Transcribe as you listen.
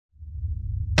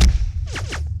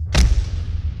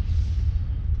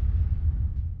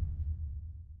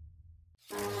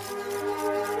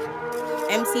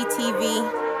MCTV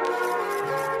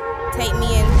Take Me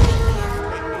In.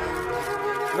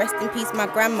 Rest in peace, my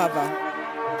grandmother.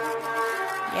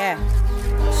 Yeah.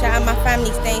 Shout out my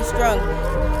family, staying strong.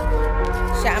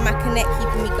 Shout out my connect,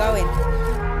 keeping me going.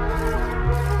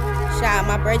 Shout out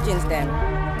my brethrens, them.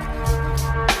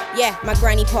 Yeah, my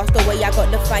granny passed away, I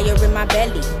got the fire in my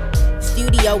belly.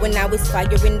 Studio when I was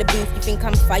firing the booth. You think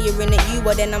I'm firing at you,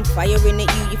 well then I'm firing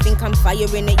at you. You think I'm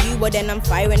firing at you, well then I'm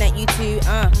firing at you too.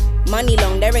 Money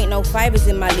long, there ain't no fivers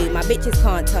in my loot. My bitches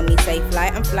can't tell me safe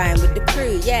flight, I'm flying with the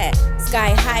crew, yeah.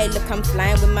 Sky high, look, I'm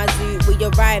flying with my zoo. We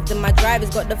arrived and my driver's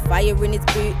got the fire in his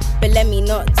boot. But let me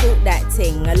not talk that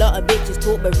ting. A lot of bitches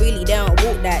talk but really they don't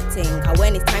walk that ting. How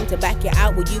when it's time to back it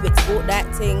out, will you export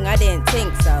that ting? I didn't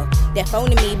think so. They're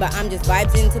phoning me but I'm just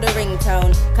vibes into the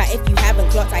ringtone. Cause if you haven't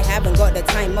clocked, I haven't got the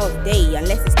time of day.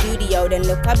 Unless it's studio, then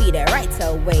look, I'll be there right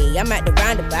away. I'm at the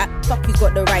roundabout, fuck who's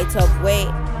got the right of way.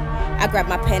 I grab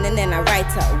my pen and then I write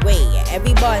it away.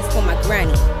 Every bar is for my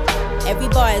granny. Every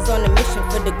bar is on a mission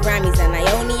for the Grammys. And I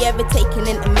only ever taken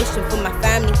an admission for my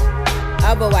family.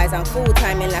 Otherwise I'm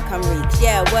full-timing like I'm rich.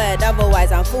 Yeah, word,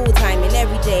 otherwise I'm full-timing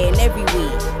every day and every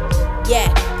week. Yeah,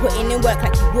 putting in work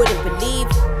like you wouldn't believe.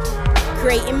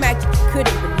 Creating magic you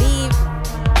couldn't believe.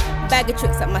 Bag of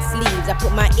tricks up my sleeves. I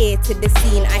put my ear to the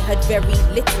scene, I heard very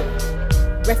little.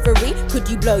 Referee, could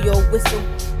you blow your whistle?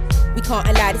 We can't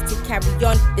allow this to carry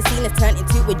on. The scene has turned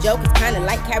into a joke, it's kinda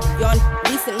like Carry On.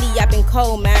 Recently I've been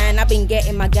cold, man, I've been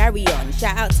getting my Gary on.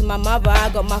 Shout out to my mother, I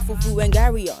got my fufu and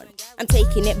Gary on. I'm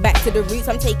taking it back to the roots,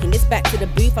 I'm taking this back to the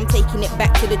booth. I'm taking it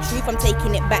back to the truth, I'm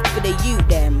taking it back for the youth,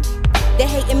 them. They're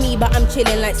hating me but I'm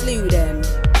chilling like slew them.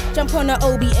 Jump on a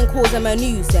OB and cause them a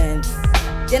nuisance.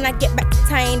 Then I get back to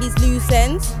tying these loose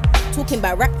ends. Talking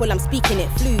about rap while I'm speaking it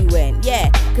fluent,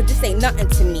 yeah, cause this ain't nothing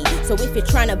to me. So if you're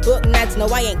trying to book nads, no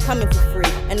I ain't coming for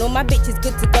free. And all my bitches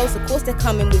good to go, so of course they're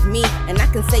coming with me. And I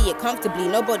can say it comfortably,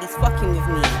 nobody's fucking with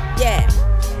me, yeah.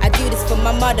 I do this for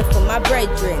my mother, for my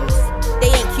brethrens. They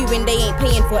ain't queuing, they ain't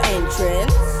paying for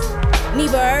entrance.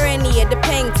 Neither are any of the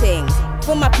paintings.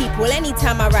 For my people,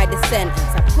 anytime I write the sentence,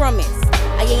 I promise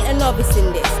I ain't a novice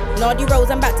in this. Nadia Rose,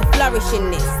 I'm about to flourish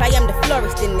in this. I am the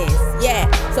florist in this, yeah.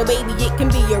 So baby, it can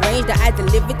be arranged that I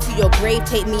deliver to your grave.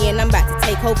 Take me in, I'm about to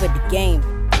take over the game.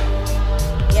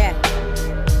 Yeah.